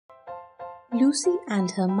Lucy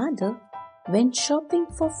and her mother went shopping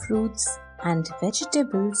for fruits and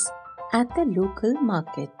vegetables at the local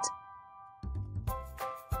market.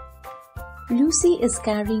 Lucy is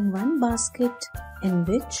carrying one basket in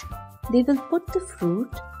which they will put the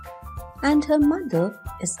fruit, and her mother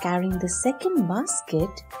is carrying the second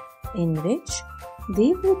basket in which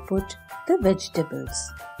they will put the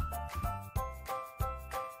vegetables.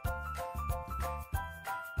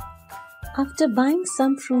 After buying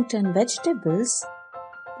some fruit and vegetables,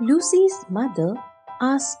 Lucy's mother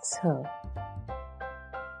asks her,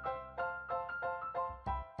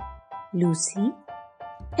 "Lucy,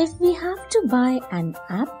 if we have to buy an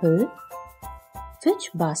apple, which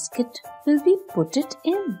basket will we put it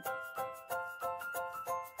in?"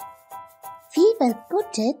 "We will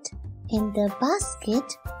put it in the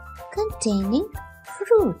basket containing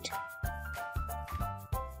fruit."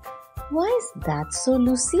 "Why is that so,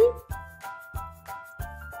 Lucy?"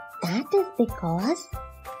 "That is because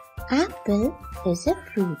apple is a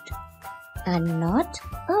fruit and not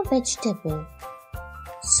a vegetable.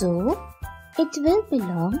 So, it will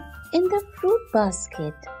belong in the fruit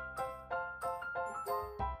basket."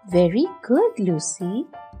 "Very good, Lucy."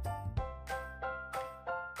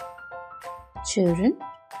 Children,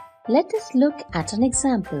 let us look at an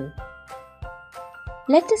example.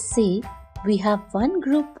 Let us say we have one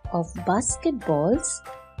group of basketballs,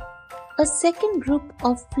 a second group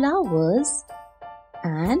of flowers,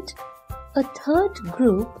 and a third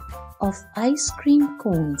group of ice cream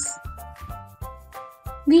cones.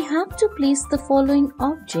 We have to place the following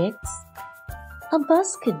objects: a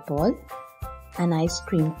basketball, an ice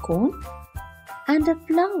cream cone, and a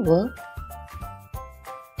flower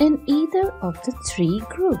in either of the three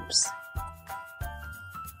groups.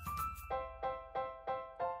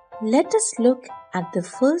 Let us look at the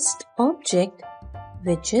first object,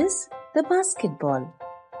 which is the basketball.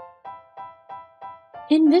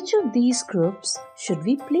 In which of these groups should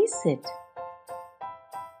we place it?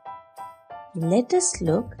 Let us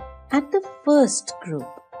look at the first group.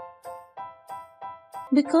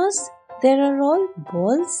 Because there are all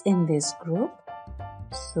balls in this group,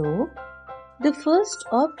 so the first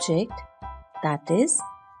object, that is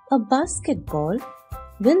a basketball,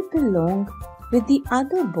 will belong with the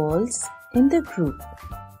other balls in the group.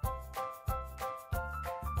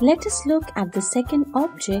 Let us look at the second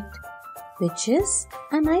object, which is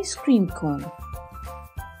an ice cream cone.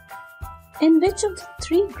 In which of the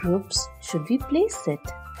three groups should we place it?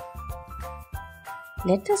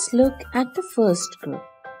 Let us look at the first group.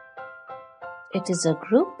 It is a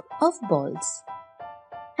group of balls.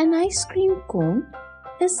 An ice cream cone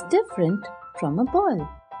is different from a ball.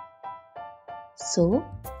 So,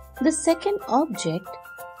 the second object,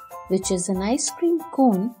 which is an ice cream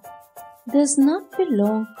cone, does not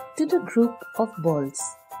belong to the group of balls.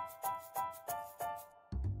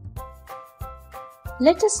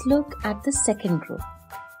 Let us look at the second group.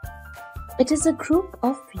 It is a group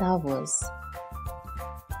of flowers.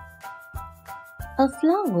 A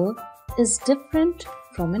flower is different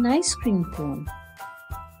from an ice cream cone.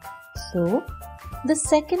 So, the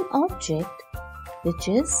second object, which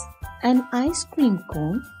is an ice cream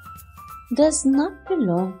cone, does not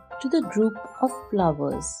belong to the group of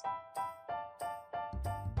flowers.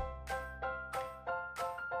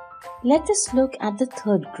 Let us look at the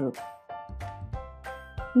third group.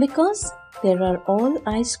 Because there are all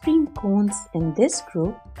ice cream cones in this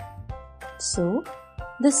group, so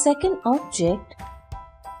the second object,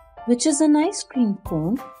 which is an ice cream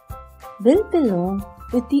cone, will belong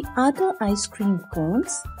with the other ice cream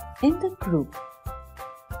cones in the group.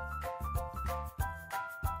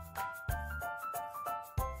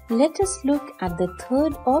 Let us look at the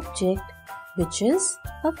third object, which is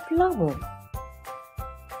a flower.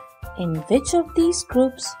 In which of these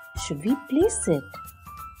groups should we place it?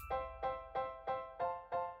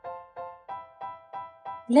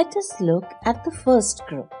 Let us look at the first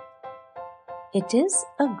group. It is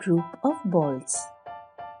a group of balls.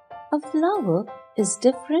 A flower is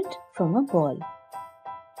different from a ball.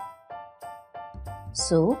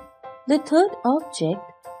 So, the third object,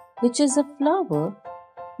 which is a flower,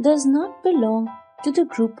 does not belong to the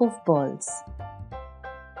group of balls.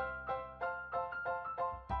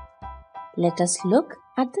 Let us look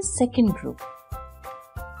at the second group.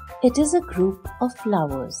 It is a group of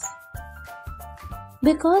flowers.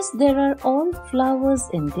 Because there are all flowers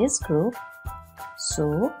in this group,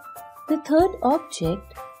 so the third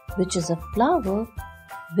object, which is a flower,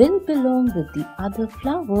 will belong with the other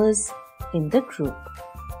flowers in the group.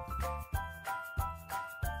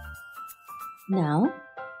 Now,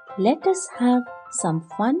 let us have some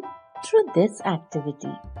fun through this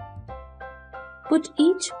activity. Put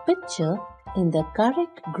each picture in the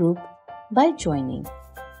correct group by joining.